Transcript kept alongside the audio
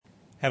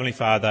Heavenly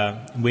Father,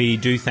 we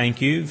do thank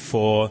you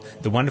for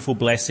the wonderful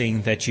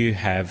blessing that you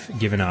have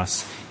given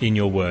us in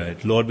your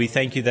word. Lord, we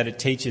thank you that it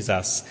teaches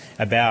us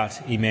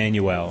about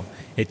Emmanuel.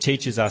 It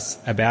teaches us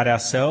about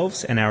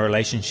ourselves and our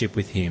relationship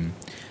with him.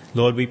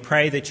 Lord, we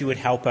pray that you would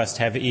help us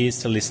to have ears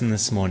to listen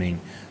this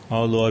morning.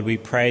 Oh Lord, we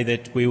pray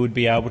that we would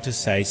be able to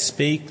say,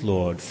 "Speak,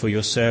 Lord, for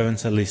your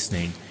servants are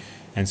listening."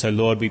 And so,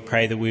 Lord, we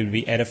pray that we would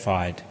be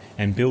edified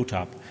and built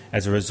up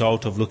as a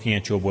result of looking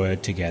at your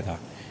word together.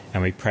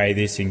 And we pray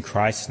this in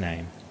Christ's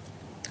name.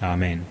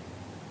 Amen.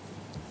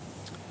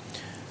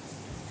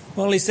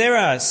 Well, is there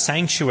a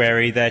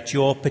sanctuary that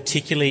you're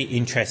particularly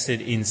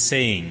interested in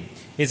seeing?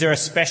 Is there a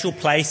special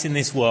place in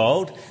this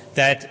world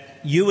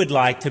that you would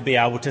like to be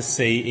able to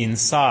see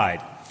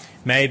inside?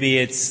 Maybe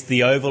it's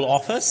the Oval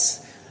Office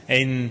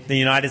in the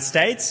United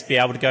States, be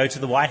able to go to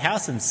the White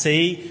House and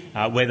see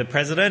where the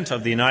President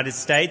of the United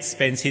States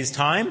spends his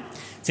time.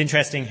 It's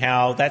interesting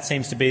how that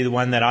seems to be the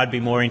one that I'd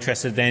be more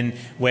interested in,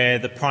 where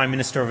the Prime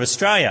Minister of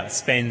Australia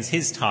spends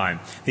his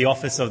time, the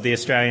office of the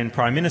Australian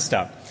Prime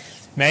Minister.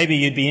 Maybe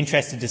you'd be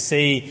interested to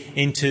see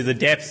into the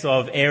depths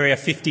of Area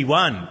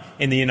 51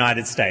 in the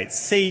United States,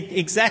 see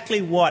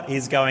exactly what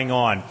is going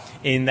on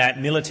in that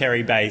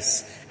military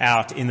base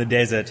out in the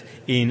desert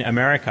in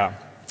America.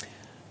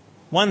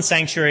 One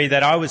sanctuary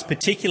that I was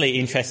particularly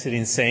interested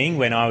in seeing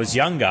when I was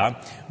younger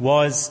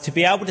was to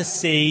be able to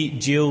see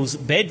Jill's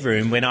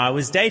bedroom when I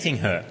was dating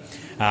her.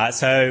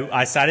 So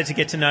I started to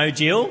get to know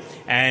Jill,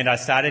 and I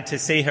started to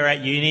see her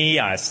at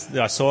uni. I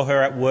saw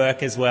her at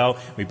work as well.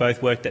 We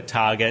both worked at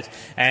Target,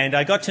 and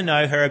I got to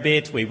know her a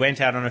bit. We went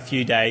out on a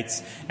few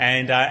dates,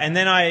 and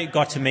then I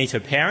got to meet her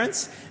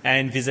parents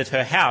and visit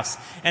her house.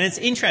 And it's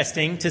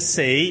interesting to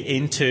see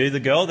into the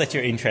girl that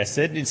you're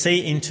interested in,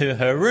 see into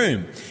her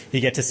room.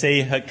 You get to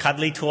see her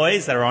cuddly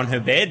toys that are on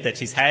her bed that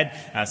she's had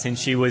since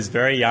she was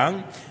very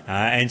young,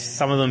 and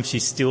some of them she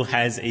still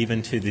has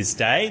even to this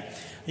day.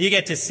 You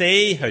get to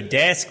see her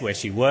desk where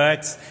she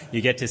works.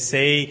 You get to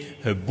see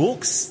her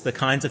books, the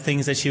kinds of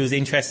things that she was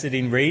interested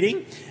in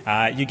reading.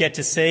 You get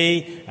to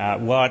see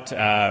what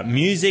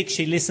music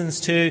she listens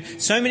to.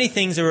 So many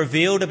things are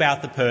revealed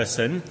about the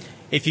person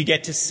if you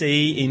get to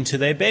see into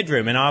their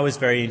bedroom. And I was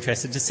very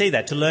interested to see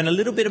that, to learn a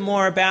little bit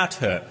more about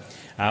her.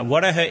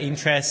 What are her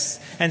interests?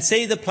 And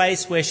see the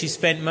place where she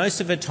spent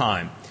most of her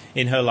time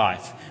in her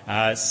life.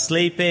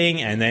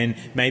 Sleeping, and then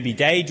maybe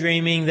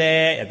daydreaming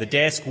there at the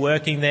desk,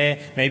 working there,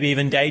 maybe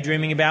even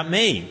daydreaming about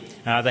me,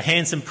 the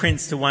handsome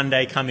prince to one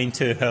day come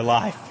into her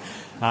life.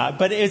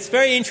 But it's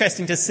very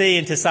interesting to see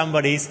into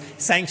somebody's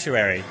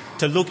sanctuary,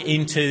 to look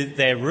into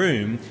their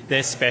room,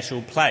 their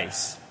special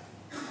place.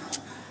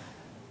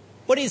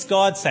 What is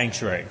God's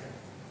sanctuary?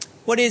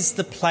 What is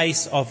the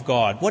place of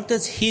God? What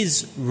does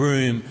his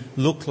room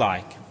look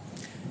like?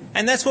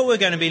 And that's what we're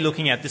going to be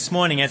looking at this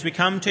morning as we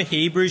come to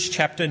Hebrews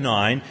chapter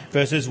 9,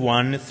 verses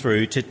 1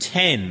 through to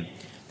 10.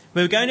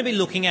 We're going to be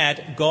looking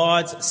at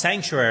God's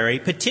sanctuary,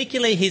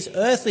 particularly his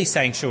earthly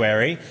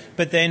sanctuary,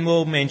 but then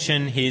we'll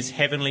mention his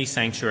heavenly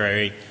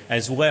sanctuary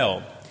as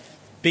well.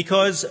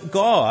 Because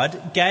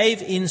God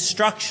gave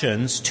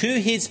instructions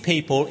to his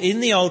people in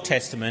the Old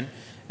Testament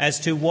as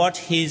to what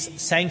his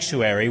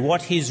sanctuary,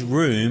 what his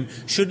room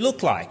should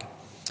look like.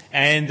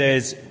 And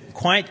there's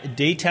quite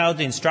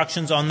detailed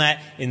instructions on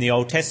that in the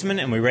Old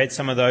Testament, and we read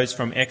some of those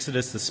from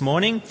Exodus this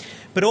morning.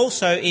 But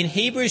also in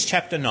Hebrews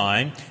chapter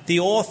 9, the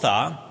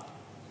author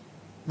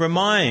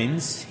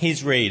reminds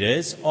his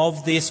readers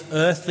of this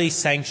earthly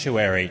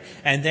sanctuary,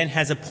 and then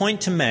has a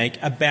point to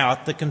make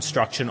about the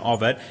construction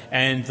of it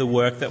and the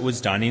work that was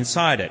done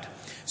inside it.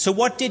 So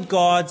what did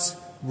God's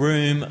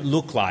room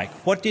look like?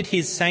 What did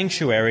his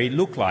sanctuary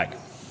look like?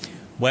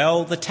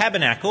 Well, the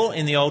tabernacle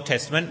in the Old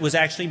Testament was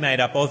actually made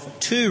up of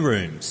two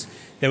rooms.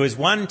 There was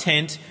one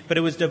tent, but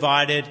it was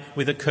divided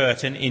with a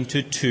curtain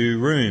into two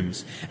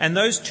rooms. And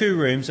those two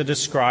rooms are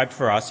described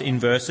for us in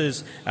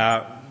verses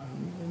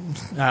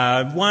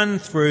 1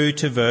 through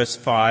to verse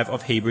 5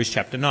 of Hebrews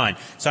chapter 9.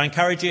 So I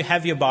encourage you,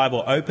 have your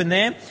Bible open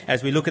there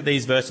as we look at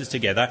these verses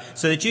together,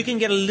 so that you can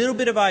get a little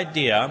bit of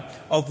idea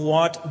of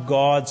what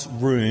God's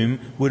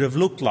room would have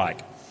looked like.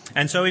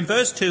 And so in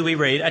verse 2 we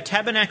read, "A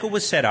tabernacle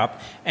was set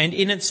up, and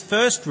in its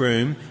first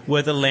room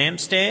were the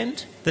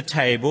lampstand, the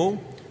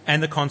table,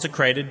 and the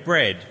consecrated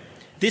bread.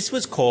 This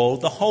was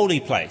called the holy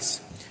place."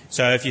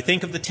 So if you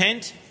think of the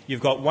tent, you've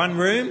got one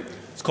room.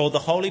 It's called the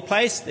holy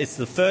place. It's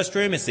the first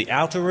room. It's the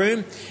outer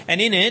room. And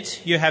in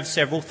it, you have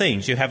several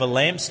things. You have a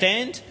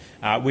lampstand,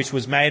 which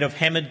was made of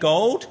hammered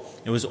gold.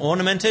 It was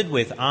ornamented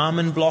with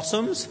almond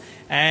blossoms.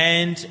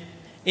 And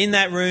in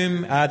that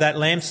room, that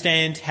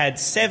lampstand had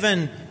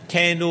 7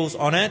 candles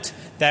on it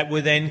that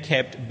were then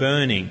kept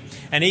burning.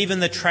 And even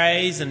the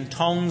trays and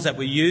tongs that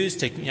were used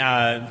to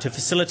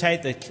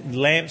facilitate the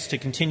lamps to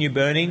continue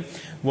burning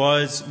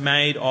was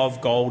made of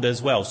gold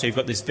as well. So you've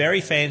got this very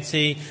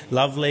fancy,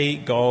 lovely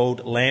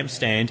gold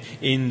lampstand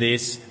in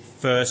this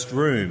first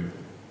room.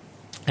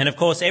 And of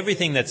course,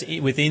 everything that's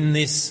within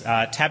this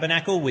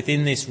tabernacle,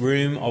 within this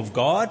room of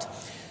God,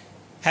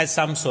 has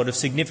some sort of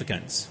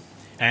significance.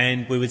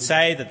 And we would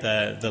say that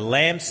the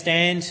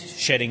lampstand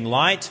shedding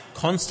light,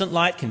 constant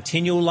light,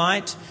 continual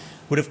light,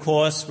 would of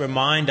course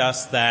remind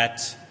us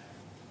that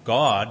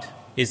God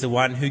is the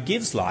one who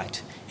gives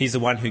light. He's the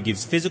one who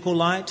gives physical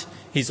light.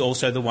 He's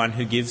also the one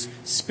who gives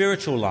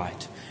spiritual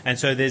light. And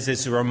so there's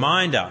this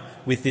reminder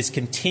with this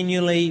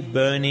continually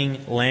burning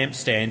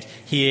lampstand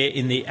here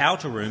in the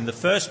outer room, the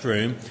first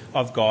room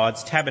of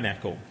God's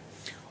tabernacle.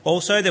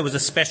 Also, there was a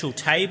special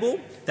table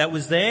that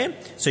was there.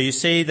 So you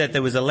see that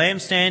there was a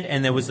lampstand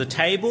and there was the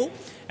table,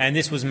 and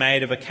this was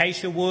made of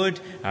acacia wood,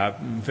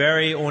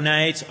 very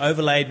ornate,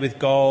 overlaid with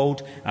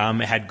gold.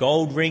 It had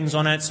gold rings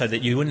on it so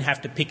that you wouldn't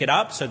have to pick it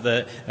up. So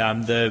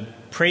the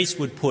priest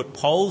would put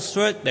poles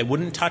through it. They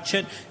wouldn't touch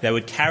it. They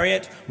would carry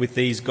it with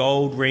these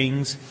gold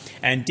rings.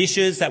 And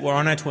dishes that were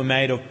on it were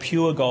made of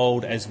pure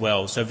gold as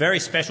well. So a very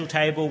special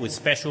table with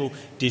special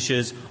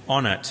dishes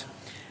on it.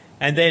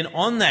 And then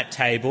on that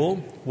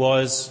table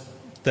was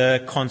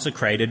the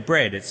consecrated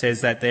bread. It says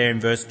that there in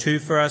verse 2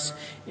 for us.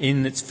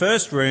 In its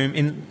first room,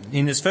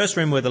 in this first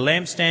room were the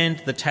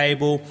lampstand, the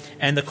table,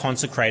 and the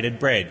consecrated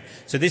bread.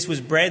 So this was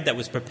bread that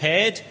was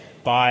prepared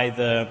by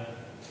the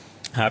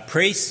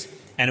priests,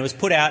 and it was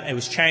put out, it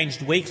was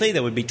changed weekly.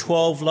 There would be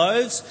 12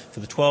 loaves for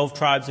the 12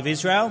 tribes of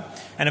Israel.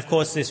 And of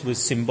course this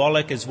was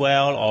symbolic as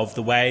well of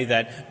the way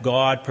that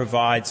God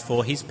provides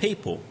for his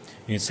people.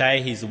 You can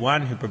say he's the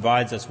one who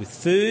provides us with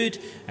food,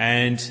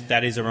 and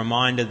that is a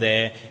reminder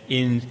there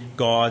in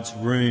God's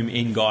room,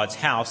 in God's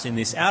house, in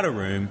this outer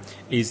room,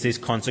 is this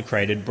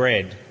consecrated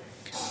bread.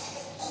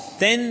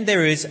 Then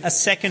there is a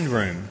second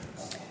room.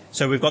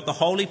 So we've got the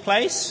holy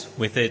place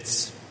with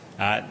its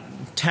the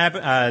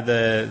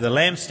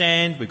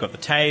lampstand, we've got the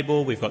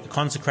table, we've got the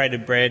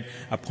consecrated bread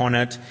upon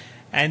it.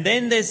 And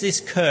then there's this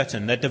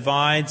curtain that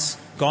divides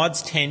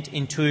God's tent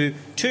into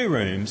two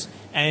rooms,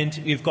 and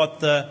you've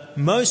got the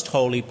most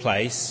holy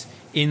place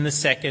in the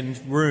second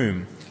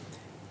room.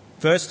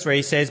 Verse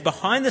 3 says,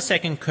 "Behind the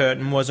second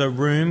curtain was a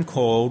room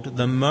called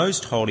the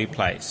most holy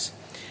place.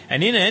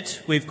 And in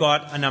it, we've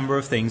got a number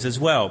of things as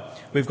well.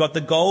 We've got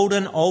the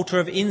golden altar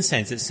of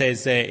incense, it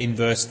says there in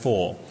verse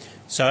 4.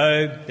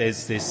 So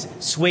there's this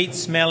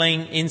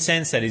sweet-smelling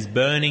incense that is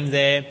burning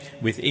there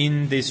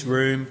within this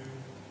room.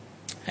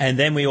 And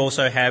then we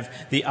also have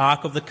the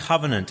Ark of the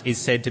Covenant is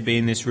said to be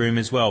in this room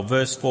as well.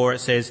 Verse 4 it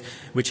says,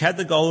 which had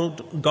the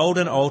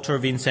golden altar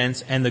of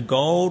incense and the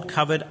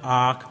gold-covered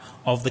Ark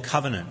of the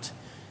Covenant.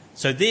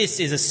 So this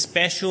is a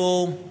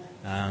special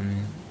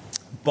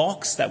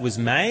box that was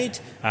made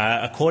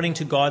according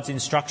to God's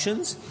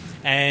instructions,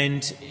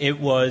 and it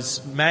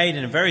was made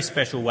in a very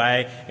special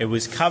way. It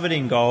was covered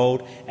in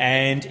gold,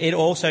 and it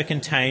also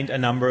contained a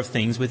number of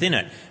things within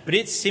it. But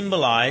it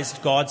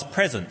symbolised God's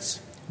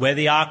presence. Where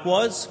the ark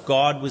was,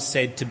 God was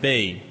said to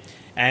be.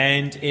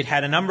 And it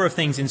had a number of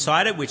things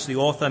inside it, which the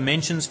author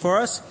mentions for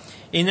us.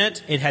 In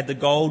it, it had the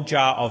gold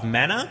jar of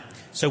manna.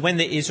 So when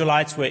the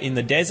Israelites were in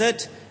the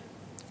desert,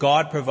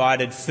 God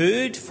provided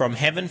food from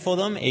heaven for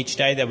them. Each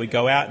day they would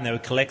go out and they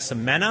would collect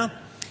some manna.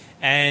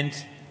 And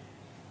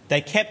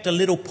they kept a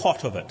little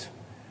pot of it.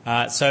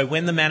 So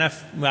when the manna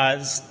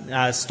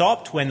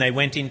stopped, when they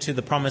went into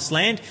the promised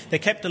land, they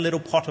kept a little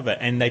pot of it.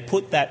 And they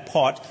put that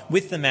pot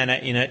with the manna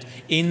in it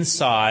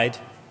inside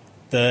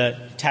the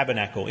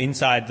tabernacle,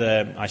 inside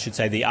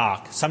the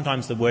ark.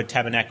 Sometimes the word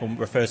tabernacle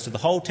refers to the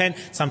whole tent,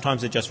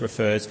 sometimes it just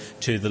refers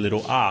to the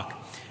little ark.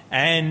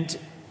 And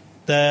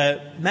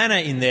the manna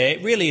in there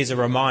really is a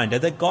reminder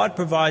that God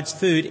provides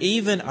food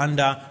even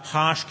under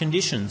harsh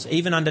conditions,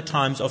 even under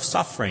times of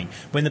suffering.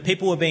 When the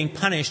people were being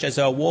punished as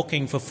they were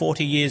walking for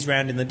 40 years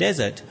round in the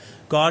desert,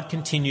 God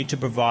continued to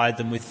provide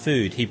them with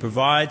food. He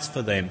provides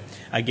for them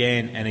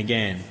again and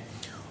again.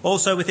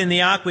 Also within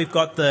the ark we've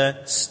got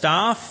the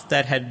staff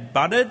that had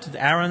budded,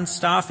 Aaron's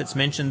staff. It's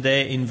mentioned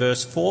there in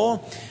verse 4.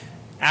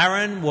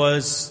 Aaron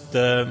was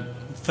the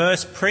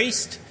first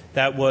priest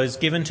that was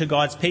given to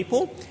God's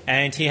people,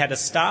 and he had a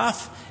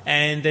staff.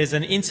 And there's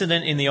an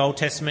incident in the Old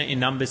Testament in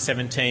Numbers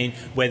 17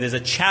 where there's a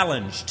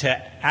challenge to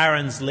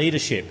Aaron's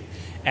leadership.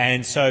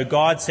 And so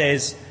God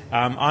says,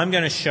 I'm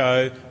going to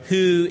show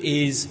who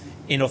is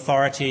in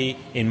authority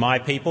in my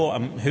people,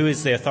 who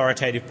is the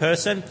authoritative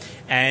person.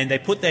 And they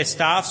put their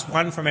staffs,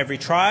 one from every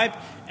tribe,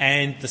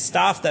 and the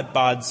staff that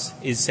buds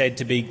is said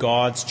to be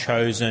God's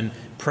chosen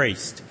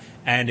priest.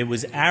 And it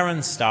was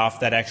Aaron's staff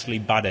that actually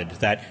budded,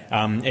 that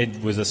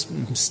it was a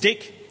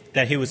stick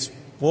that he was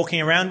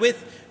walking around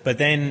with, but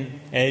then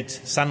it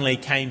suddenly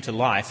came to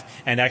life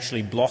and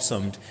actually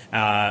blossomed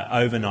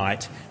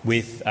overnight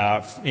with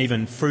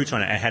even fruit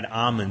on it. It had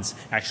almonds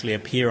actually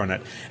appear on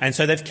it. And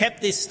so they've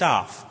kept this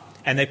staff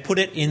and they put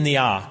it in the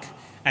ark.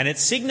 And it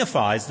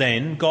signifies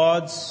then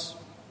God's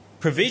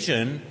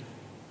provision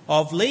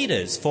of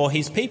leaders for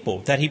his people,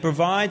 that he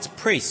provides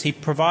priests, he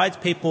provides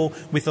people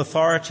with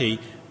authority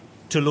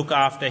to look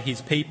after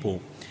his people.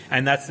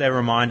 And that's their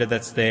reminder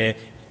that's there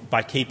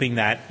by keeping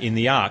that in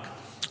the ark.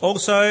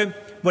 Also,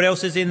 what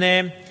else is in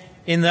there?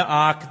 In the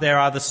ark there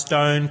are the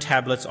stone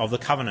tablets of the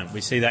covenant. We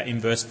see that in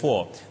verse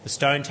 4. The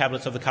stone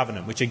tablets of the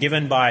covenant, which are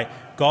given by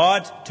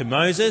God to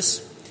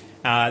Moses.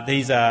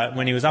 These are,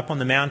 when he was up on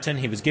the mountain,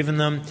 he was given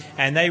them,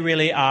 and they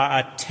really are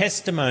a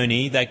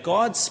testimony that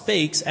God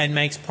speaks and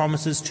makes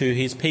promises to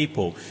his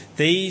people.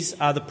 These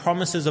are the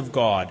promises of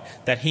God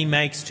that he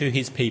makes to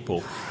his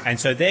people. And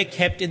so they're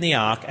kept in the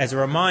ark as a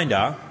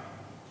reminder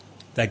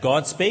that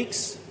God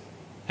speaks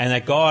and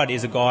that God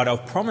is a God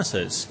of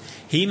promises.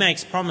 He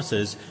makes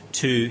promises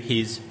to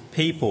his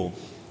people.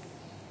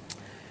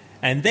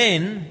 And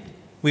then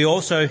we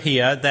also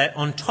hear that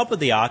on top of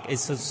the ark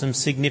is some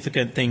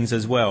significant things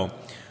as well.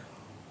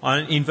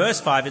 In verse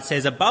 5 it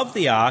says, above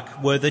the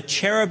ark were the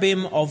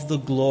cherubim of the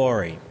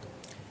glory.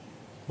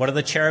 What are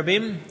the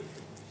cherubim?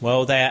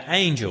 Well, they are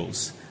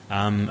angels,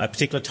 a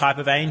particular type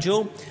of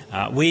angel.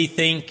 We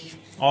think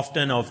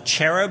often of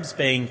cherubs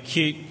being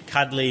cute,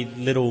 cuddly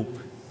little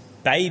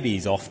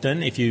babies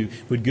often. If you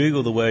would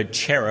Google the word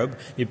cherub,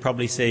 you'd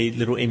probably see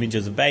little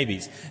images of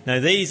babies. Now,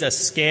 these are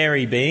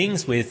scary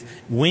beings with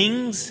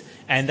wings,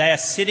 and they are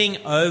sitting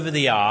over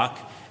the ark,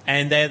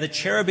 and they are the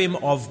cherubim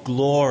of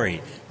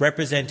glory,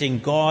 representing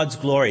God's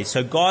glory.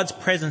 So God's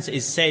presence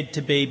is said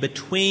to be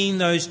between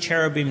those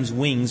cherubim's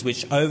wings,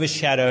 which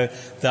overshadow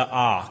the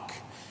ark.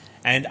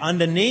 And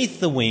underneath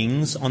the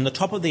wings, on the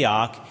top of the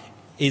ark,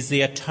 is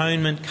the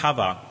atonement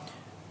cover.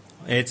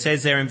 It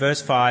says there in verse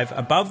 5,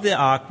 above the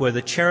ark were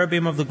the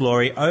cherubim of the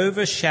glory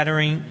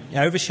overshadowing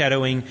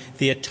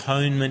the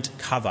atonement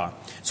cover.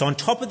 So on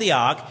top of the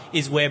ark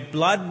is where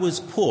blood was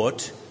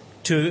put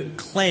to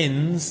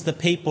cleanse the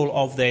people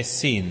of their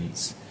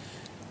sins.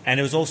 And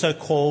it was also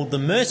called the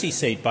mercy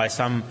seat by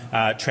some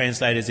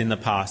translators in the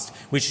past,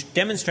 which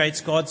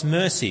demonstrates God's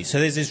mercy. So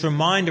there's this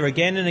reminder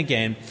again and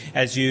again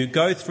as you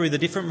go through the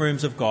different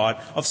rooms of God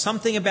of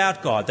something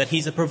about God, that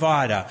he's a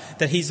provider,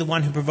 that he's the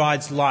one who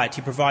provides light,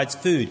 he provides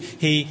food,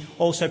 he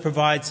also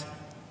provides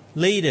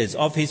leaders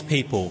of his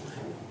people,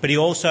 but he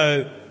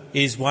also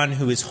is one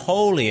who is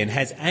holy and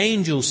has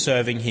angels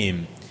serving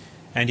him.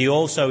 And he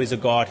also is a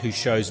God who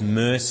shows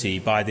mercy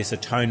by this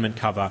atonement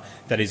cover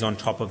that is on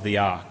top of the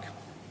ark.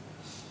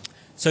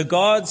 So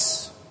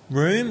God's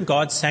room,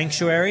 God's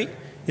sanctuary,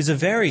 is a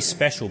very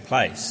special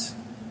place.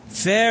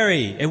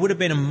 It would have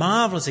been a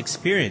marvellous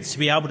experience to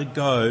be able to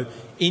go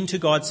into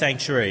God's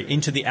sanctuary,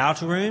 into the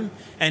outer room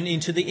and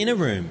into the inner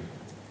room.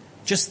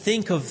 Just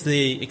think of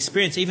the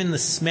experience, even the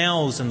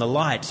smells and the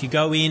light. You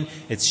go in,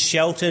 it's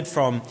sheltered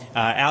from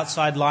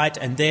outside light,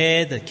 and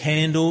there the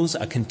candles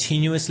are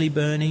continuously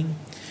burning.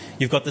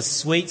 You've got the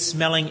sweet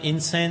smelling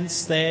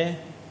incense there.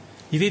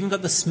 You've even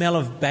got the smell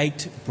of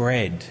baked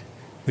bread,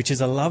 which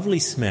is a lovely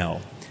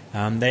smell.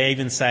 They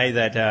even say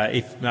that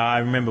I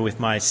remember with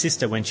my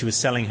sister when she was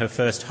selling her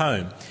first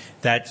home,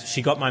 that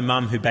she got my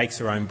mum, who bakes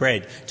her own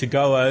bread, to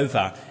go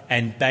over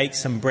and bake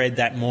some bread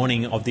that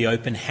morning of the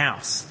open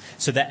house,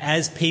 so that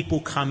as people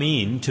come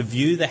in to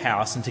view the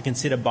house and to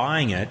consider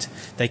buying it,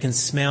 they can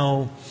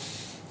smell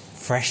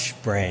fresh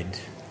bread.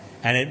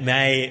 And it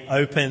may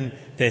open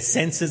their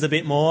senses a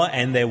bit more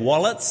and their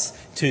wallets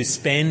to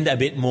spend a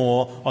bit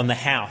more on the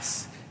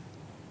house.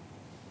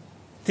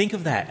 Think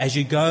of that as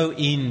you go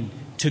in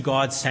to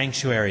God's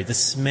sanctuary, the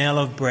smell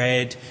of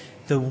bread,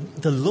 the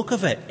look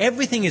of it.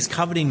 Everything is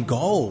covered in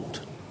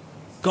gold.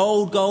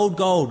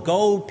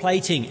 Gold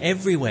plating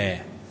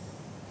everywhere.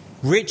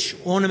 Rich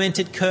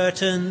ornamented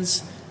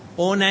curtains,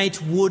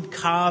 ornate wood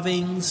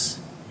carvings.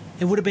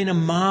 It would have been a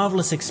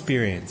marvellous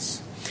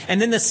experience.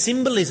 And then the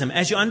symbolism,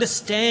 as you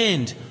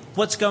understand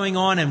what's going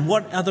on and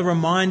what are the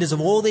reminders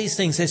of all these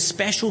things, there's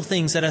special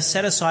things that are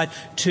set aside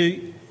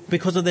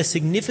because of their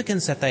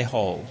significance that they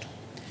hold.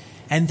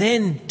 And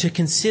then to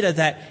consider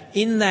that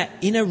in that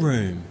inner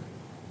room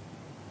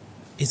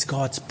is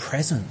God's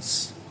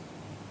presence.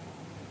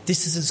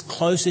 This is as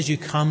close as you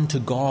come to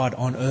God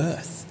on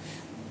earth.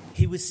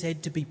 He was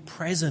said to be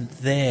present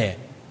there,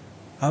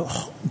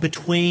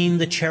 between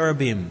the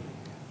cherubim,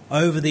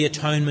 over the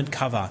atonement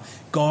cover.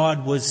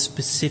 God was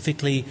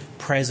specifically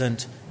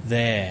present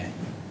there.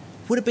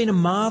 It would have been a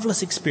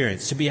marvellous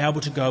experience to be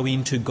able to go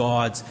into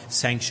God's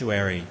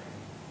sanctuary.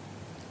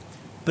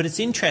 But it's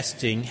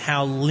interesting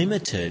how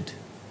limited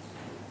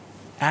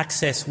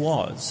access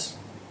was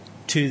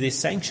to this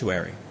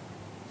sanctuary.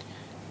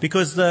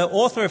 Because the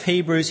author of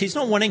Hebrews, he's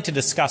not wanting to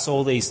discuss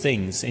all these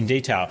things in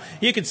detail.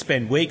 You could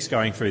spend weeks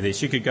going through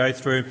this. You could go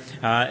through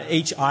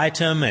each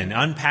item and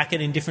unpack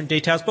it in different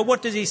details. But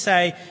what does he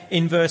say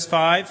in verse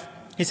 5?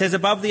 He says,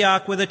 above the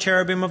ark were the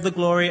cherubim of the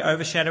glory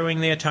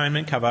overshadowing the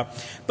atonement cover.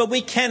 But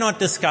we cannot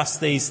discuss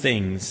these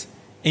things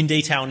in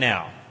detail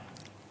now.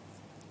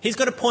 He's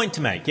got a point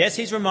to make. Yes,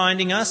 he's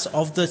reminding us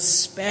of the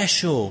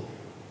special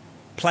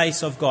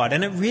place of God.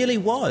 And it really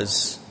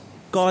was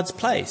God's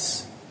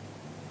place.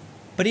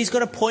 But he's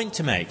got a point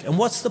to make. And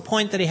what's the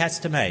point that he has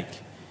to make?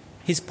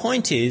 His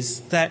point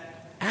is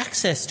that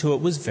access to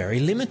it was very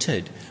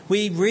limited.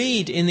 We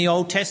read in the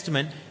Old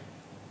Testament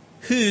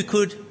who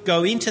could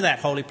go into that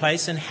holy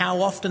place and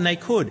how often they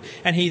could.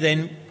 And he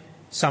then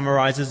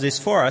summarises this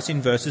for us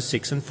in verses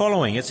 6 and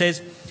following. It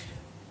says,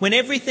 when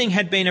everything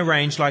had been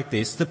arranged like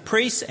this, the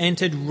priests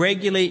entered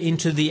regularly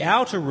into the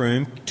outer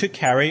room to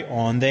carry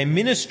on their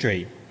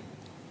ministry.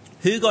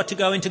 Who got to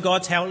go into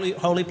God's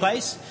holy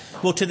place?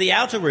 Well, to the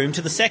outer room,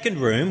 to the second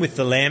room with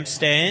the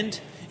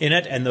lampstand in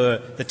it and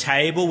the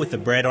table with the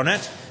bread on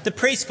it, the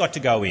priests got to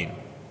go in.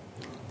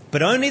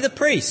 But only the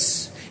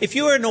priests. If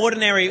you were an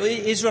ordinary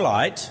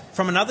Israelite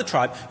from another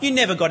tribe, you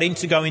never got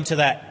to go into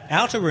that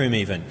outer room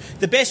even.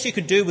 The best you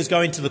could do was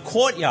go into the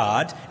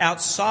courtyard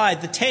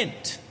outside the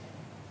tent.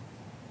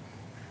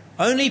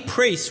 Only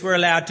priests were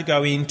allowed to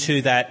go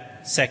into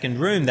that second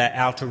room, that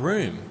outer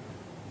room.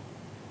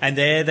 And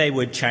there they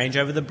would change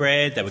over the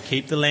bread, they would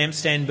keep the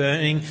lampstand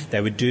burning, they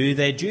would do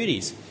their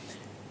duties.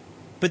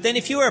 But then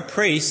if you were a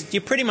priest, you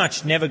pretty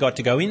much never got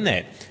to go in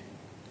there.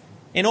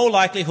 In all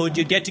likelihood,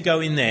 you'd get to go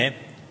in there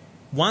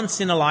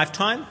once in a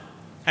lifetime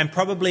and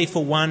probably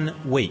for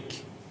 1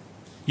 week.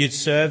 You'd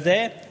serve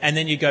there and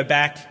then you'd go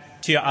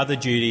back to your other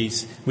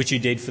duties which you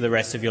did for the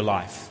rest of your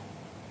life.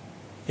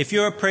 If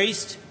you're a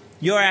priest,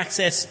 your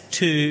access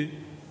to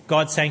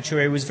God's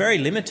sanctuary was very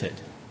limited.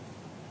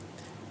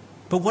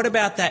 But what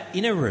about that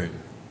inner room?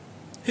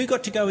 Who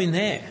got to go in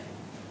there?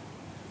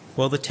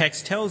 Well, the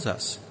text tells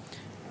us.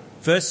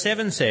 Verse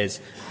 7 says,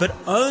 "But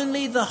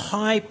only the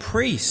high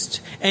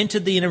priest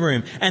entered the inner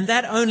room, and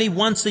that only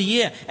once a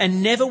year,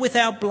 and never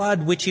without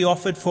blood, which he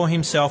offered for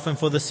himself and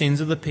for the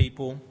sins of the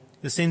people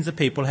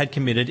had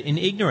committed in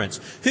ignorance."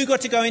 Who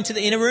got to go into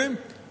the inner room?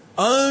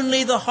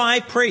 Only the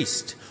high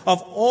priest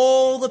of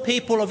all the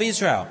people of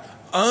Israel.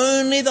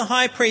 Only the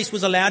high priest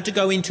was allowed to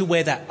go into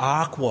where that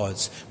ark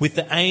was, with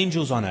the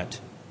angels on it,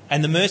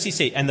 and the mercy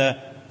seat, and the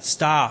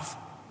staff,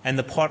 and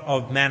the pot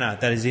of manna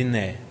that is in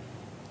there.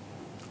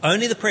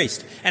 Only the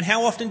priest. And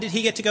how often did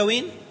he get to go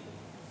in?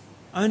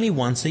 Only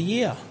once a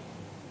year.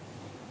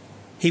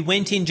 He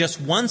went in just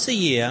once a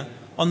year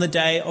on the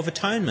Day of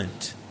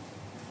Atonement.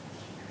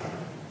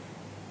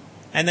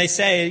 And they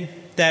say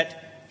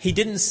that he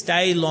didn't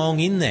stay long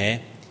in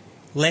there,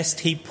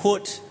 lest he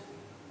put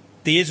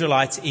the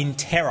Israelites in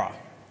terror.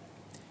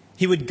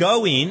 He would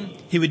go in,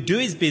 he would do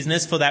his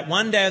business for that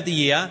one day of the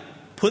year,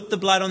 put the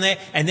blood on there,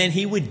 and then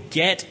he would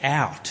get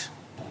out.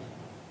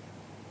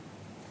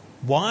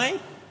 Why?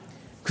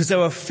 Because they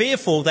were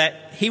fearful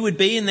that he would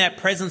be in that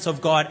presence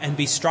of God and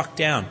be struck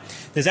down.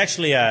 There's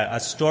actually a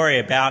story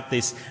about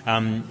this.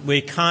 We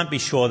can't be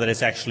sure that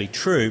it's actually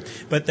true,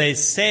 but they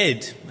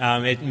said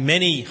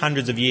many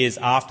hundreds of years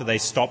after they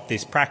stopped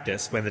this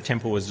practice, when the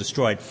temple was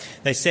destroyed,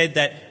 they said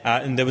that,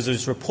 and there was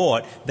this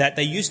report, that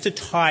they used to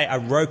tie a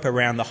rope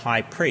around the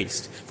high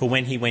priest for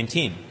when he went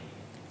in.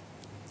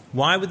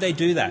 Why would they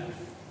do that?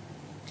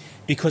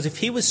 Because if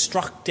he was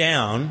struck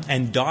down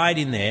and died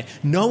in there,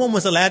 no one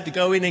was allowed to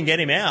go in and get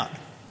him out.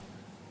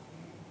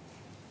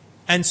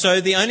 And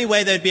so the only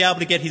way they'd be able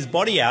to get his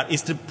body out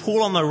is to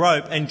pull on the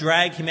rope and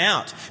drag him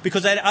out.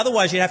 Because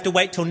otherwise you'd have to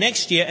wait till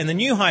next year and the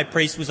new high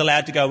priest was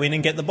allowed to go in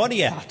and get the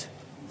body out.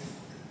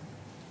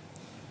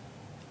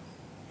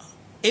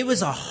 It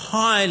was a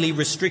highly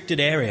restricted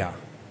area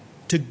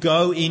to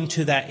go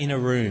into that inner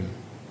room.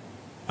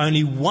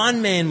 Only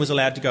one man was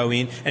allowed to go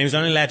in, and he was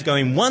only allowed to go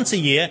in once a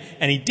year,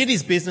 and he did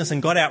his business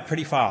and got out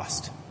pretty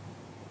fast.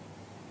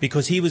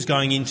 Because he was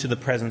going into the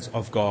presence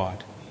of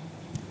God.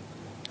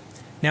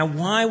 Now,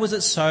 why was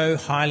it so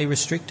highly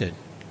restricted?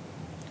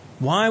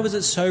 Why was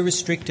it so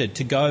restricted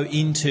to go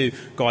into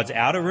God's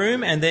outer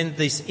room and then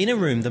this inner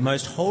room, the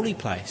most holy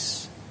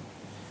place?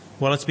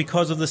 Well, it's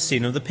because of the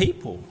sin of the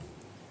people.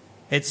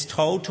 It's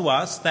told to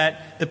us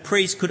that the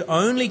priest could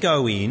only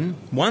go in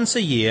once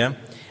a year,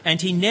 and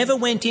he never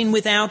went in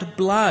without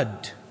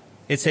blood.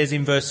 It says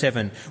in verse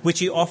 7, which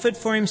he offered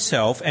for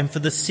himself and for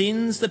the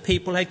sins the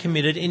people had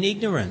committed in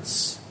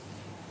ignorance.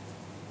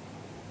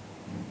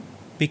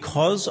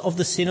 Because of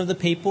the sin of the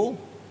people,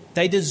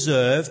 they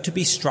deserve to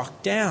be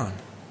struck down.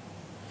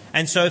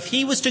 And so if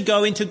he was to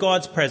go into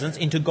God's presence,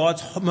 into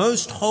God's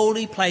most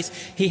holy place,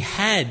 he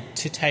had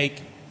to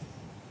take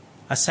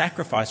a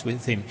sacrifice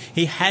with him.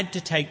 He had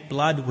to take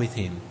blood with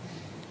him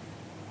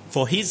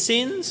for his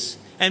sins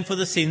and for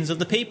the sins of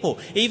the people.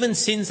 Even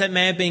sins that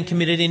may have been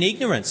committed in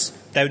ignorance.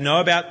 They would know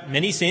about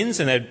many sins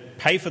and they'd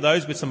pay for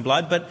those with some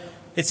blood, but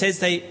it says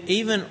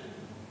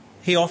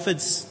he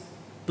offered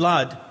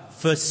blood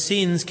for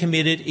sins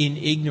committed in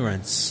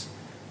ignorance.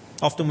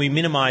 Often we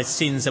minimise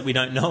sins that we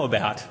don't know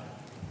about.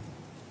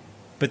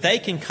 But they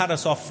can cut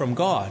us off from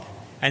God.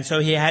 And so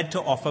he had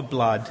to offer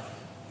blood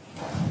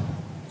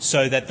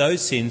so that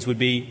those sins would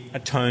be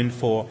atoned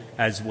for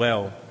as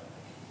well.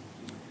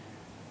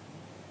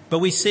 But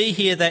we see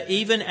here that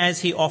even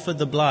as he offered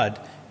the blood,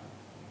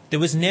 there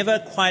was never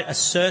quite a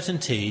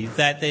certainty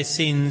that their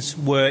sins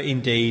were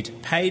indeed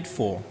paid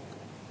for.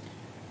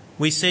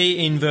 We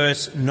see in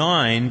verse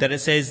 9 that it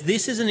says,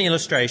 this is an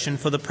illustration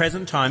for the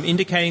present time,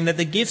 indicating that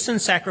the gifts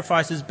and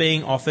sacrifices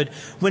being offered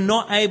were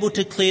not able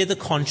to clear the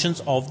conscience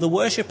of the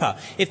worshipper.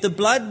 If the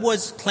blood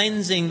was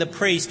cleansing the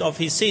priest of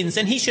his sins,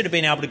 then he should have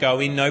been able to go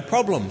in no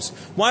problems.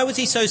 Why was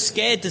he so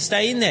scared to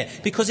stay in there?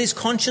 Because his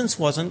conscience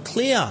wasn't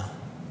clear.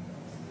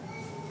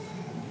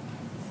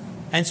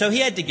 And so he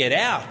had to get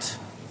out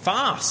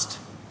fast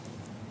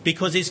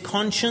because his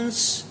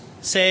conscience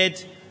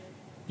said,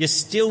 you're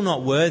still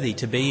not worthy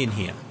to be in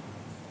here.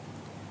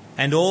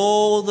 and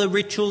all the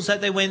rituals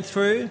that they went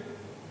through,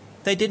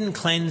 they didn't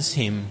cleanse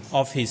him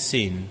of his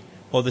sin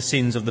or the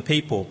sins of the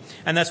people.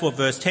 And that's what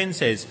verse 10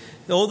 says.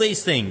 All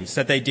these things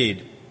that they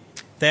did,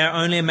 they are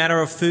only a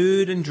matter of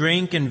food and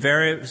drink and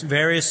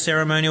various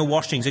ceremonial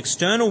washings,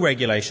 external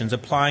regulations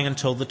applying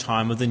until the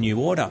time of the new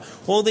order.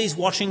 All these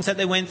washings that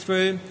they went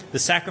through, the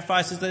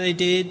sacrifices that they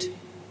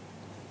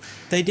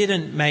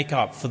didn't make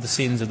up for the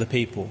sins of the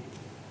people.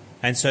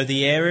 And so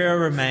the area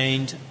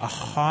remained a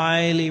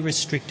highly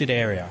restricted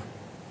area.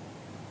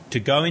 To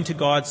go into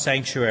God's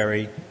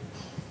sanctuary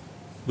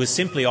was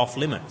simply off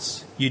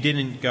limits. You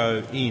didn't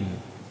go in.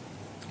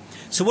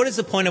 So what is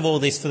the point of all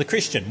this for the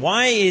Christian?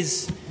 Why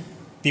is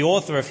the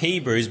author of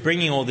Hebrews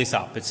bringing all this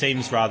up? It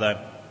seems rather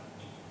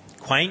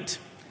quaint,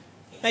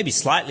 maybe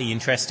slightly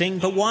interesting,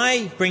 but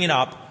why bring it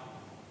up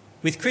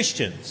with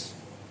Christians?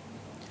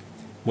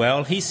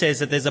 Well, he says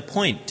that there's a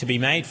point to be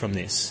made from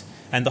this,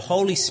 and the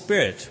Holy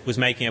Spirit was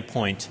making a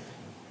point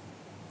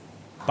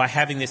by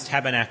having this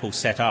tabernacle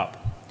set up.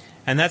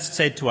 And that's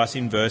said to us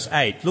in verse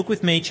 8. Look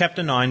with me,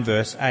 chapter 9,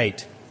 verse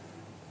 8.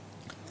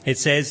 It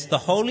says, "The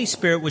Holy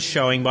Spirit was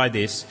showing by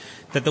this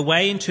that the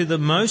way into the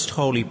most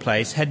holy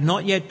place had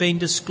not yet been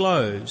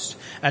disclosed,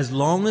 as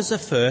long as the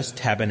first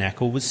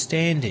tabernacle was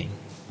standing."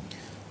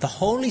 The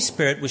Holy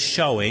Spirit was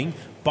showing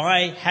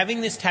by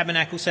having this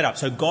tabernacle set up.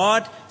 So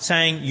God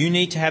saying, you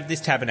need to have this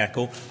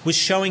tabernacle, was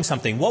showing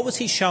something. What was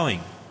he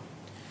showing?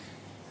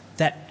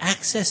 That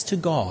access to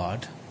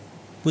God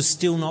was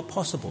still not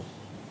possible.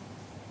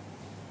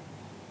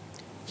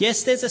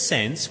 Yes, there's a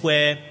sense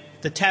where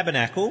the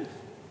tabernacle,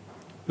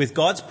 with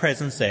God's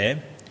presence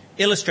there,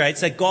 illustrates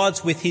that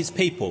God's with his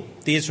people,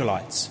 the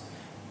Israelites.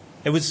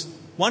 It was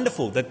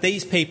wonderful that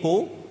these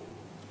people,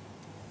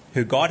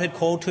 who God had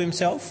called to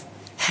himself,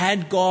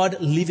 had God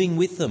living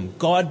with them,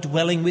 God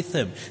dwelling with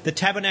them. The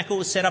tabernacle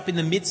was set up in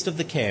the midst of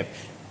the camp,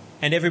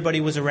 and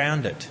everybody was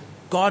around it.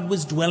 God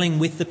was dwelling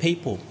with the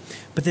people.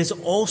 But there's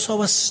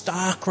also a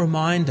stark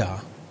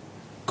reminder.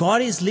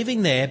 God is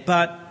living there,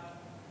 but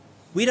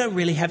we don't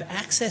really have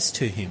access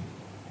to him.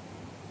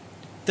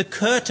 The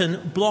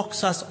curtain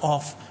blocks us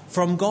off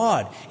from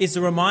God. It's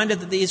a reminder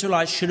that the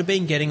Israelites should have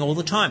been getting all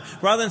the time.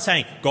 Rather than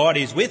saying, God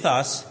is with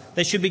us,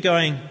 they should be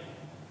going,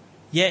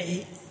 yeah,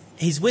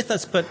 he's with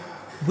us, but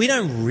we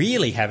don't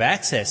really have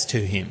access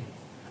to him.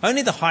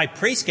 Only the high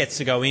priest gets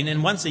to go in,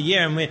 and once a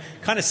year, and we're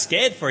kind of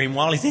scared for him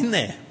while he's in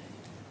there.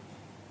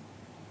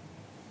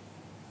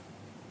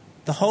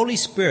 The Holy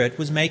Spirit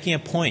was making a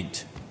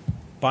point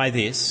by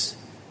this,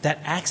 that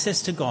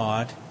access to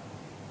God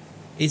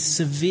is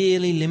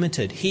severely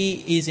limited.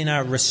 He is in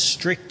a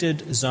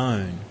restricted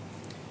zone.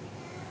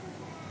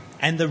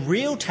 And the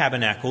real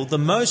tabernacle, the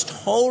most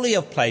holy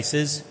of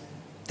places,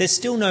 there's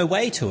still no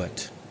way to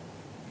it.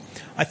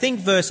 I think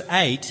verse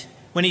 8,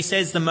 when he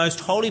says the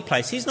most holy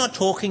place, he's not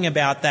talking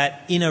about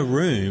that inner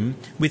room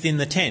within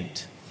the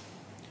tent.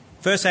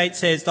 Verse 8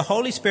 says, "The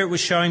Holy Spirit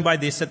was showing by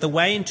this that the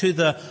way into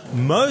the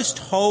most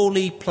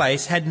holy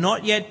place had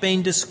not yet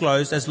been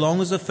disclosed as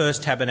long as the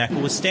first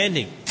tabernacle was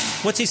standing."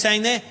 What's he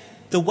saying there?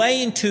 The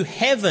way into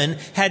heaven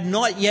had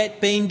not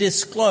yet been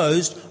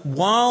disclosed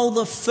while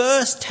the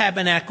first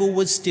tabernacle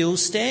was still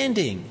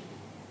standing.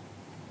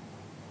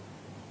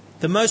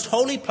 The most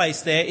holy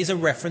place there is a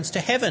reference to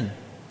heaven,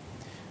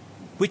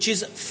 which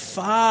is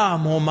far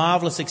more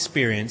marvellous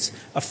experience,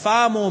 a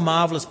far more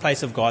marvellous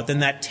place of God than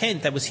that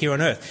tent that was here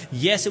on earth.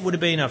 Yes, it would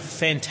have been a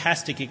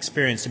fantastic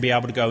experience to be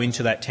able to go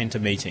into that tent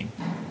of meeting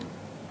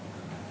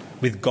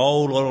with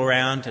gold all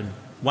around and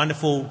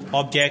wonderful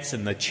objects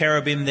and the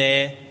cherubim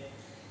there.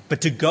 But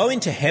to go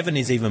into heaven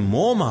is even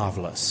more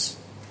marvellous.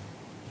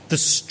 The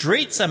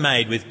streets are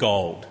made with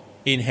gold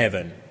in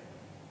heaven.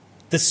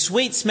 The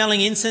sweet-smelling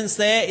incense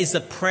there is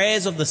the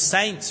prayers of the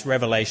saints,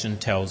 Revelation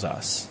tells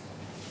us.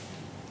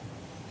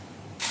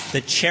 The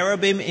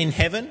cherubim in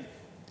heaven,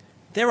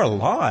 they're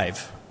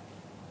alive.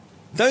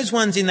 Those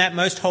ones in that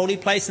most holy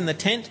place in the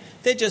tent,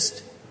 they're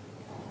just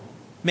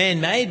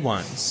man-made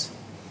ones.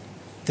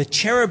 The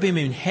cherubim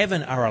in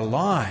heaven are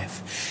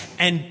alive.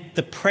 And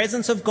the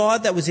presence of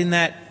God that was in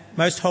that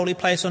most holy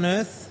place on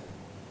earth,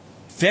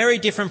 very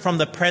different from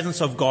the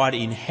presence of God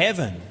in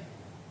heaven,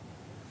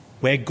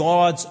 where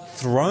God's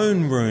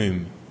throne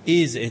room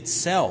is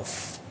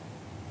itself.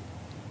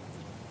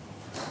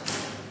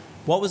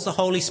 What was the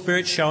Holy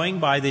Spirit showing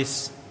by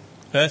this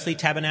earthly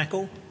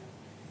tabernacle?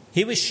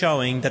 He was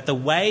showing that the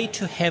way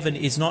to heaven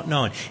is not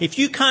known. If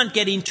you can't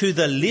get into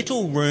the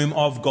little room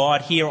of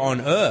God here on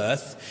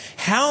earth,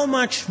 how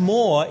much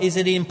more is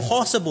it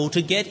impossible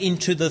to get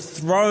into the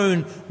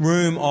throne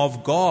room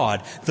of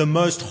God, the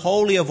most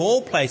holy of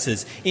all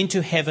places,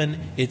 into heaven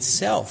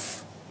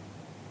itself?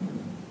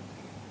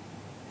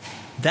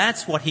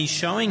 That's what he's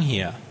showing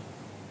here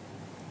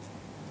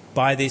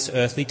by this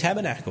earthly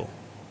tabernacle,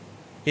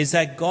 is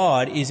that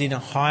God is in a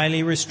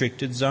highly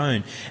restricted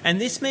zone. And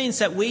this means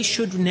that we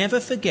should never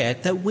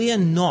forget that we are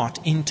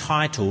not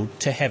entitled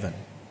to heaven.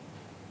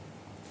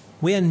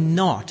 We are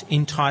not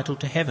entitled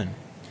to heaven.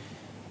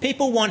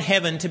 People want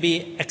heaven to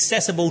be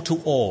accessible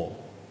to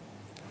all.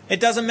 It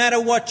doesn't matter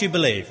what you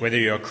believe, whether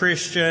you're a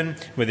Christian,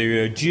 whether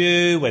you're a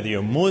Jew, whether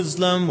you're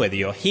Muslim, whether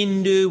you're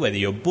Hindu, whether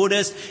you're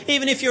Buddhist,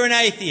 even if you're an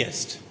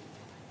atheist,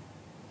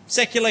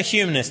 secular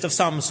humanist of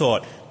some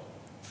sort.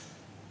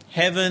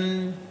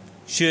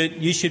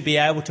 You should be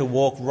able to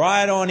walk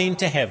right on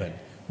into heaven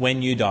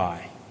when you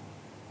die.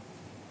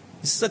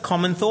 This is a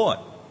common thought.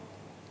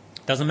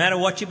 Doesn't matter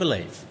what you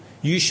believe.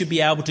 You should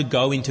be able to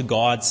go into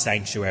God's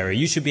sanctuary.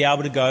 You should be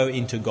able to go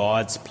into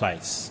God's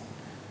place.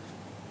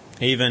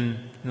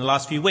 Even in the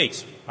last few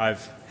weeks,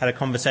 I've had a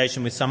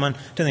conversation with someone. I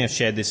don't think I've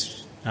shared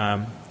this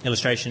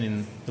illustration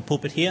in the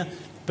pulpit here,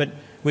 but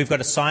we've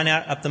got a sign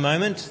out at the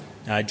moment,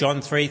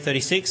 John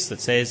 3:36,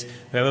 that says,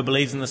 "Whoever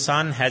believes in the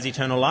Son has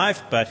eternal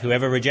life, but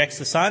whoever rejects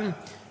the Son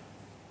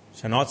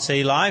shall not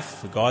see life,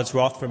 for God's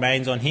wrath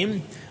remains on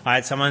him." I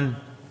had someone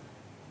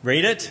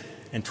read it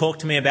and talk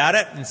to me about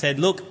it and said,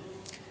 look,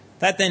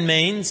 that then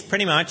means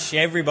pretty much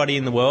everybody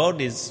in the world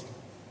is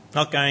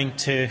not going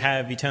to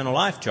have eternal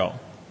life, Joel.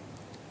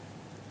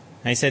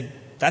 And he said,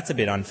 that's a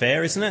bit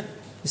unfair, isn't it?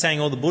 You're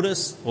saying all the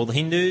Buddhists, all the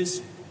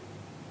Hindus,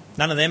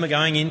 none of them are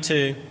going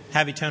to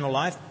have eternal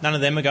life? None of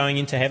them are going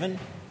into heaven?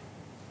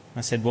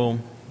 I said, well,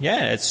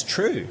 yeah, it's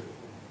true,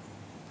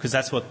 because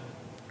that's what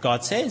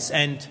God says.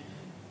 And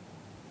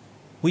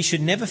we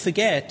should never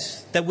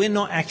forget that we're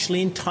not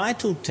actually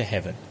entitled to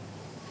heaven.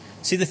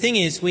 See, the thing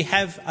is, we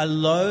have a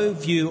low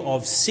view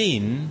of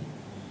sin,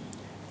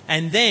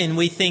 and then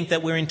we think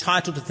that we're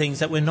entitled to things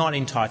that we're not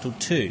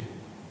entitled to.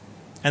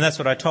 And that's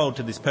what I told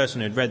to this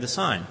person who'd read the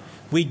sign.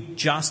 We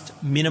just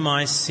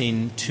minimise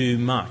sin too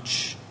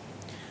much.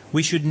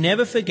 We should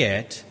never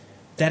forget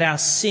that our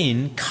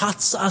sin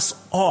cuts us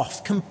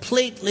off,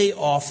 completely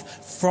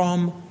off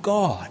from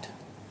God.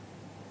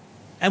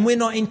 And we're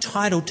not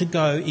entitled to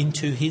go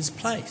into his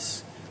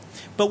place.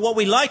 But what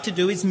we like to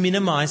do is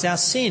minimise our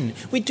sin.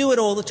 We do it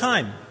all the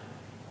time.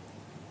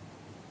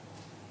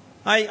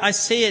 I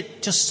see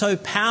it just so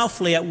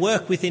powerfully at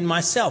work within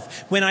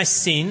myself. When I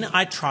sin,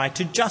 I try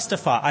to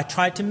justify. I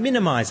try to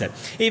minimise it.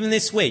 Even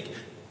this week,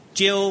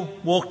 Jill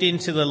walked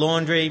into the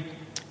laundry,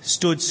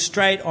 stood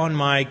straight on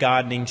my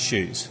gardening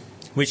shoes,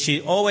 which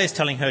she's always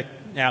telling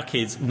our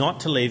kids not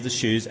to leave the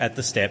shoes at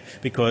the step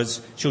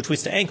because she'll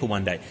twist her ankle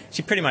one day.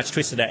 She pretty much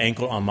twisted her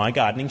ankle on my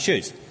gardening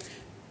shoes.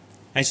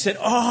 And she said,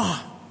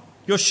 "Oh,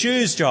 your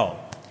shoes, Joel."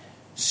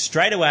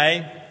 Straight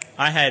away,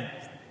 I had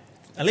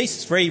at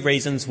least 3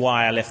 reasons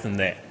why I left them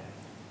there.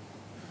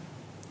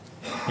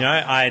 You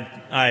know,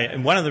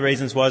 one of the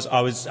reasons was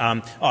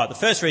the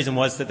first reason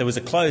was that there was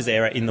a clothes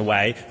area in the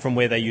way from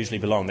where they usually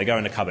belong. They go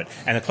in a cupboard.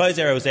 And the clothes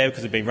area was there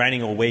because it had been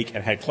raining all week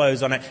and had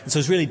clothes on it. And so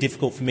it was really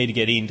difficult for me to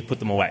get in to put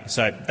them away.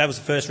 So that was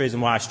the first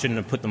reason why I shouldn't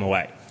have put them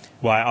away.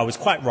 Why I was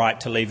quite right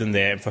to leave them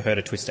there and for her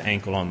to twist her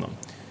ankle on them.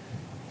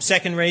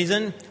 Second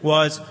reason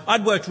was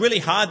I'd worked really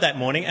hard that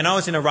morning and I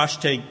was in a rush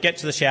to get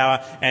to the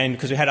shower and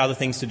because we had other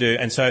things to do.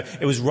 And so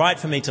it was right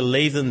for me to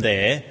leave them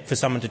there for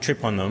someone to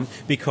trip on them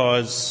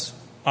because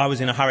I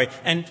was in a hurry.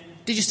 And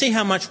did you see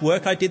how much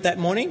work I did that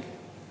morning?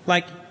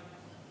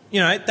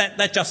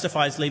 That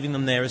justifies leaving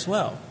them there as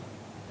well.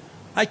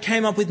 I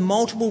came up with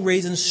multiple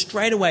reasons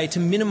straight away to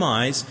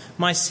minimise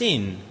my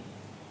sin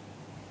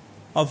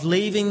of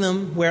leaving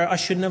them where I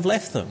shouldn't have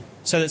left them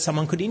so that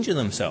someone could injure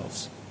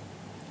themselves.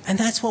 And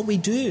that's what we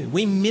do.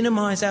 We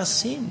minimise our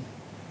sin.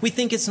 We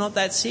think it's not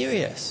that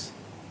serious.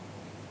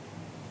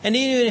 And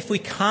even if we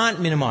can't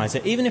minimise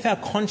it, even if our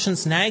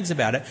conscience nags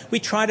about it, we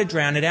try to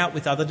drown it out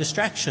with other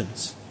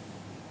distractions.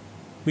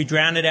 We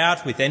drown it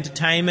out with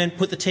entertainment,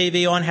 put the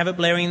TV on, have it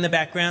blaring in the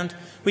background.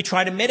 We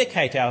try to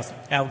medicate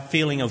our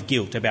feeling of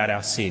guilt about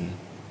our sin,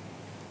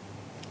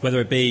 whether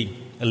it be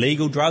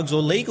illegal drugs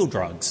or legal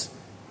drugs.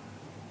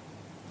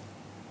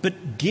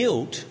 But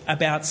guilt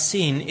about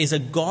sin is a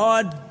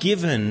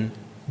God-given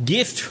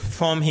gift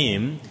from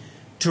him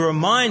to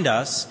remind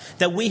us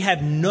that we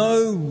have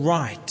no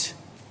right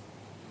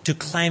to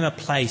claim a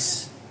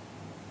place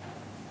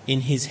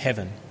in his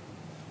heaven.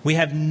 We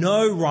have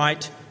no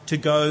right to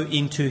go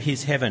into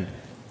his heaven.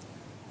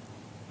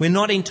 We're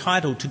not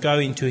entitled to go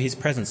into his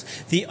presence.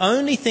 The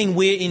only thing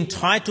we're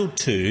entitled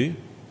to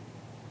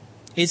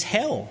is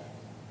hell,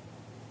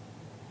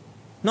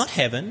 not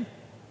heaven.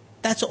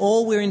 That's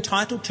all we're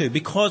entitled to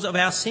because of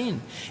our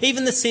sin.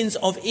 Even the sins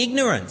of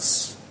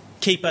ignorance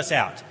keep us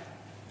out.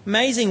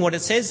 Amazing what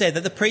it says there,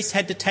 that the priest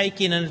had to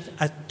take in an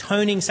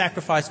atoning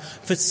sacrifice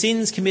for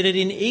sins committed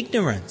in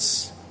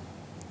ignorance.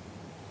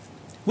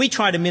 We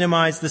try to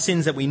minimise the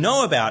sins that we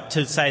know about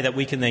to say that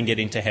we can then get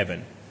into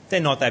heaven.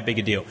 They're not that big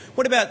a deal.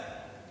 What about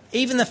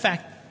even the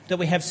fact that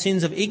we have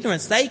sins of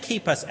ignorance? They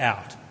keep us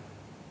out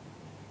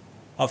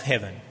of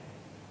heaven.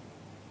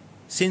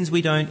 Sins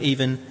we don't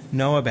even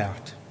know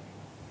about.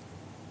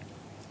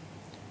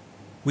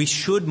 We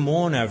should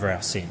mourn over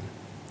our sin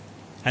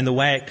and the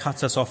way it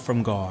cuts us off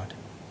from God.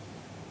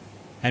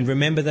 And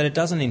remember that it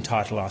doesn't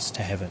entitle us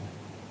to heaven.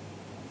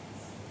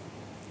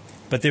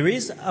 But there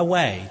is a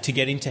way to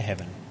get into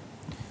heaven.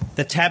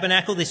 The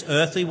tabernacle, this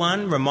earthly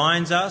one,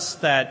 reminds us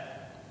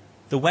that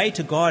the way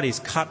to God is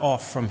cut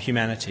off from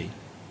humanity.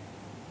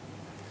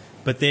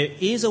 But there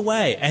is a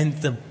way,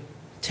 and the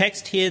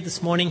text here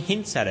this morning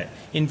hints at it.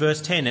 In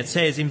verse 10, it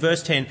says in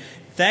verse 10,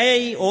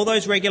 all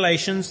those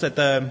regulations that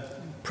the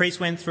priests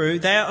went through,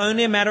 they are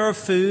only a matter of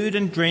food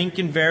and drink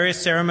and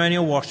various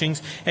ceremonial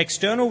washings,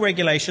 external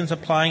regulations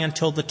applying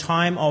until the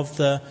time of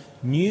the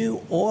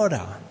new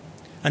order,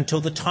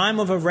 until the time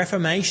of a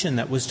reformation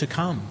that was to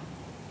come.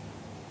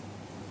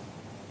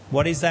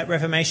 What is that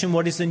reformation?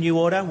 What is the new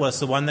order? Well, it's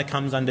the one that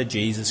comes under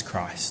Jesus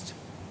Christ.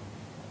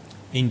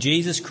 In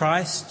Jesus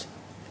Christ,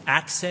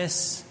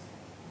 access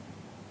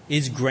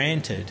is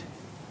granted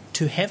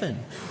to heaven,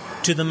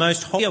 to the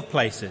most holy of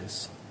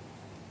places.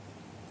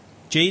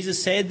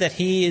 Jesus said that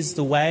he is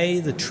the way,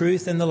 the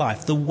truth and the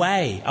life. The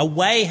way, a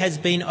way has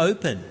been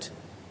opened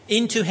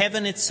into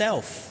heaven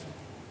itself.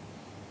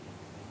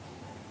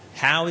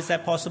 How is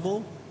that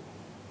possible?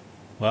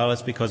 Well,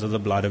 it's because of the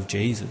blood of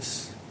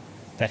Jesus,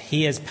 that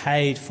he has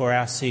paid for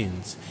our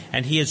sins,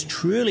 and he has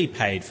truly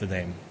paid for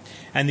them.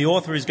 And the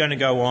author is going to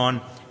go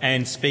on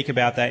and speak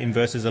about that in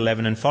verses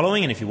 11 and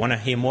following. And if you want to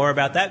hear more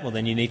about that, well,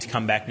 then you need to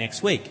come back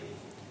next week.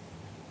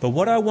 But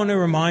what I want to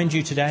remind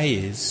you today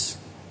is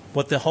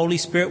what the Holy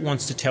Spirit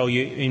wants to tell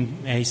you,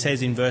 he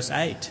says in verse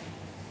 8,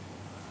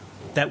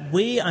 that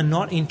we are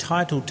not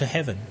entitled to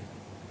heaven.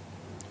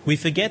 We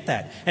forget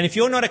that. And if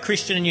you're not a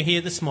Christian and you're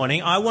here this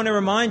morning, I want to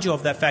remind you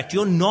of that fact.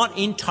 You're not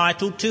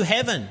entitled to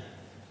heaven.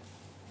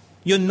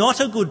 You're not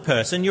a good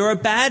person, you're a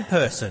bad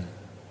person,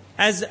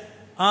 as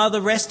are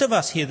the rest of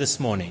us here this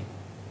morning.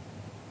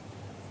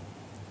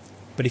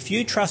 But if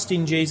you trust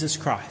in Jesus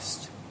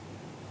Christ,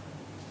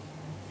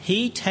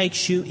 he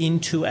takes you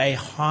into a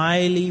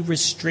highly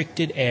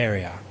restricted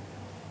area,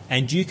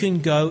 and you can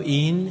go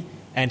in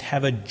and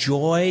have a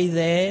joy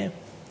there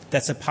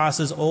that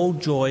surpasses all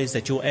joys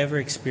that you'll ever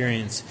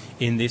experience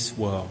in this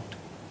world.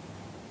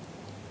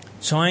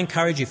 So I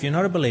encourage you, if you're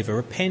not a believer,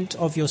 repent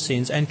of your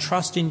sins and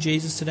trust in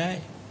Jesus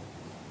today.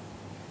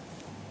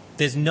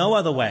 There's no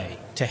other way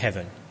to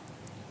heaven.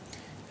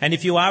 And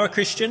if you are a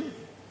Christian,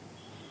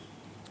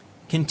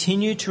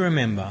 continue to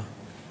remember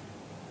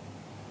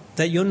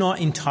that you're not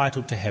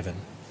entitled to heaven.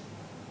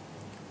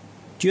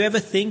 Do you ever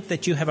think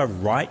that you have a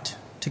right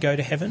to go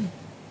to heaven?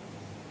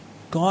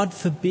 God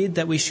forbid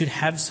that we should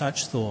have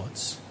such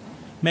thoughts.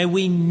 May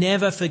we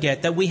never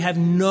forget that we have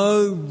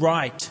no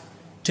right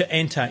to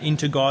enter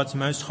into God's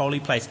most holy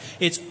place.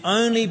 It's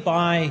only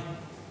by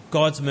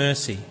God's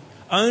mercy,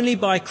 only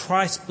by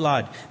Christ's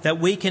blood, that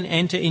we can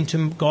enter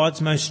into God's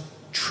most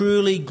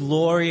truly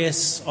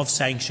glorious of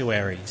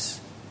sanctuaries,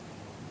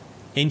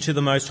 into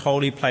the most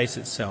holy place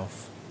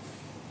itself.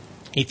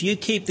 If you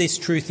keep this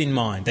truth in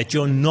mind, that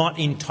you're not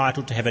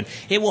entitled to heaven,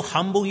 it will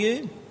humble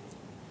you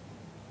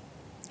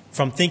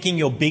from thinking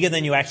you're bigger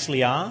than you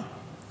actually are.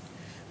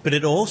 But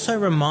it also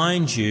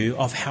reminds you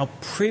of how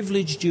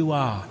privileged you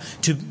are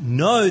to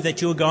know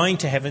that you're going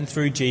to heaven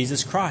through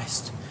Jesus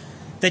Christ,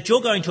 that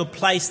you're going to a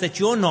place that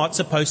you're not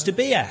supposed to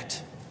be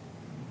at.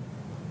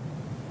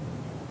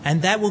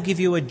 And that will give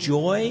you a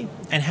joy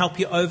and help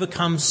you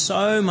overcome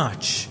so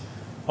much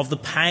of the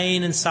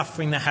pain and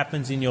suffering that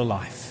happens in your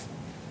life.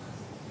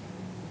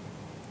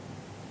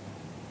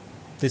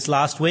 This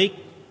last week,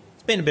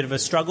 it's been a bit of a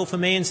struggle for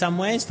me in some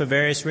ways, for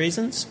various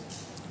reasons.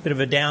 A bit of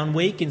a down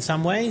week in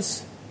some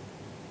ways.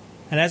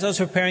 And as I was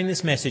preparing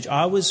this message,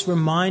 I was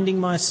reminding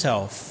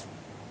myself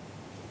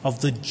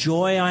of the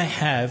joy I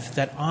have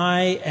that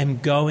I am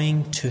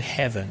going to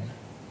heaven,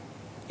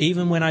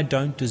 even when I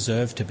don't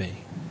deserve to be.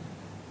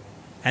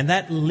 And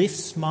that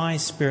lifts my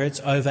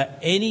spirits over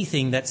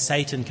anything that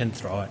Satan can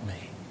throw at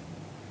me.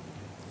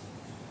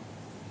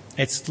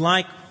 It's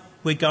like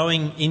we're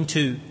going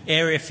into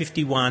Area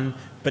 51,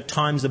 but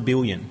times a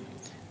billion.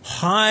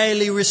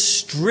 Highly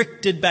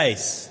restricted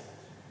base.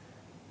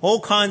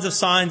 All kinds of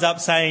signs up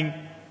saying,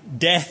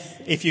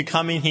 death if you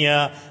come in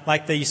here,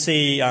 like that you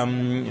see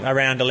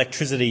around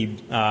electricity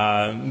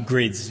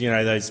grids, you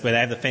know, those where they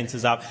have the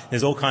fences up.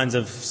 There's all kinds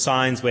of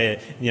signs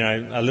where, you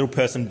know, a little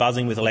person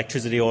buzzing with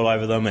electricity all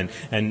over them,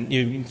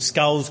 and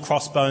skulls,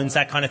 crossbones,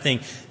 that kind of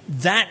thing.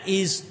 That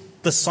is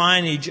the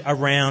signage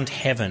around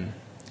heaven.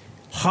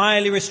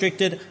 Highly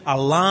restricted,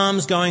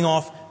 alarms going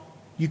off.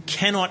 You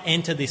cannot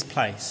enter this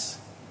place.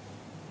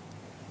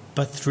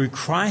 But through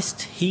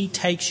Christ, he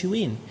takes you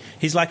in.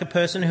 He's like a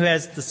person who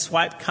has the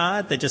swipe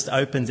card that just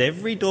opens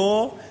every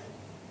door,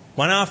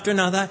 one after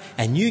another,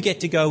 and you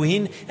get to go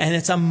in, and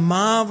it's a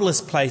marvellous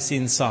place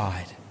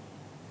inside.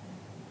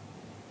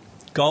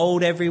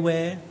 Gold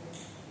everywhere,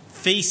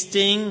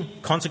 feasting,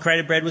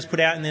 consecrated bread was put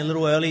out in their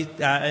little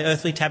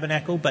earthly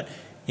tabernacle, but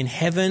in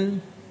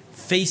heaven,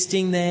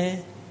 feasting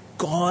there,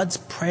 God's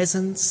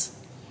presence,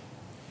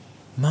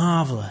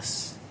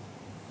 marvellous.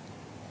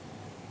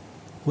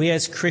 We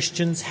as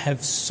Christians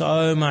have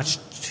so much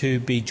to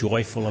be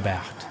joyful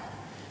about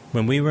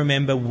when we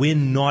remember we're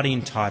not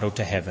entitled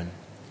to heaven,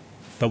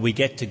 but we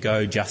get to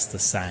go just the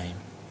same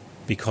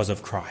because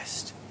of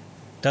Christ.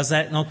 Does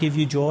that not give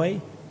you joy?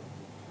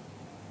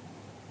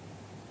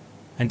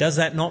 And does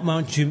that not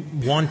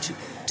want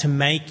to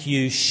make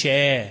you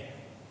share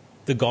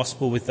the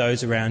gospel with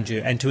those around you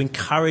and to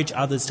encourage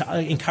others, to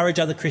encourage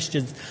other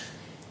Christians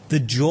the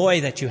joy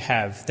that you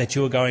have that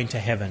you are going to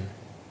heaven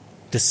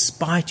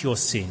despite your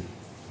sin.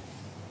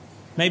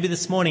 Maybe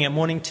this morning at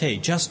morning tea,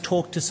 just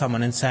talk to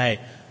someone and say,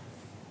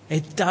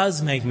 it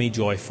does make me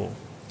joyful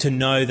to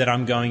know that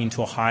I'm going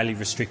into a highly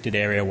restricted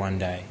area one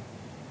day.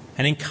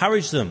 And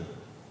encourage them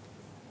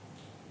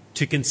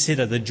to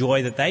consider the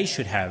joy that they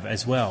should have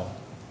as well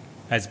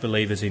as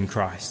believers in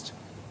Christ.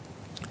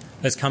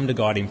 Let's come to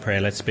God in prayer.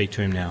 Let's speak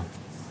to him now.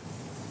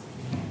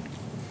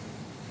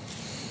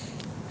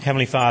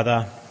 Heavenly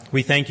Father,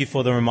 we thank you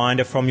for the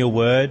reminder from your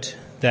word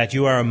that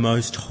you are a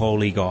most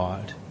holy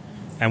God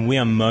and we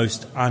are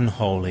most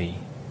unholy.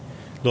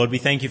 Lord, we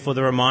thank you for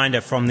the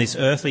reminder from this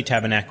earthly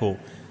tabernacle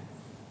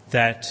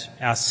that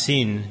our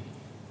sin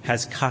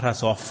has cut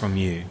us off from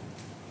you.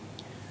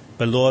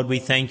 But Lord, we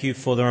thank you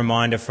for the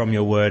reminder from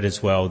your word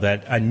as well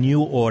that a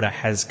new order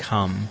has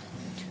come,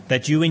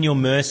 that you in your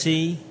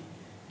mercy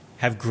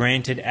have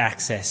granted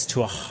access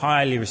to a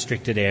highly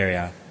restricted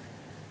area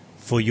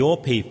for your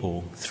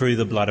people through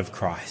the blood of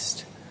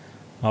Christ.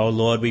 Oh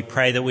Lord, we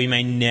pray that we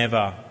may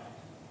never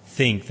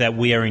think that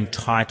we are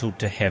entitled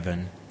to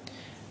heaven,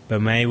 but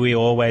may we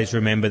always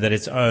remember that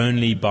it's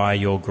only by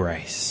your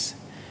grace.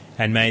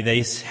 And may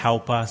this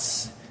help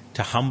us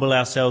to humble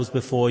ourselves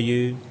before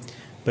you,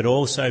 but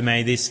also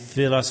may this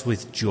fill us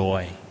with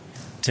joy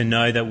to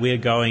know that we're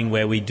going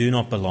where we do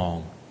not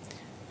belong.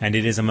 And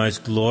it is a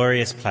most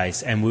glorious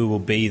place and we will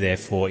be there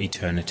for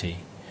eternity.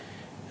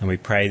 And we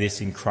pray this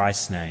in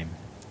Christ's name.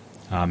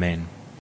 Amen.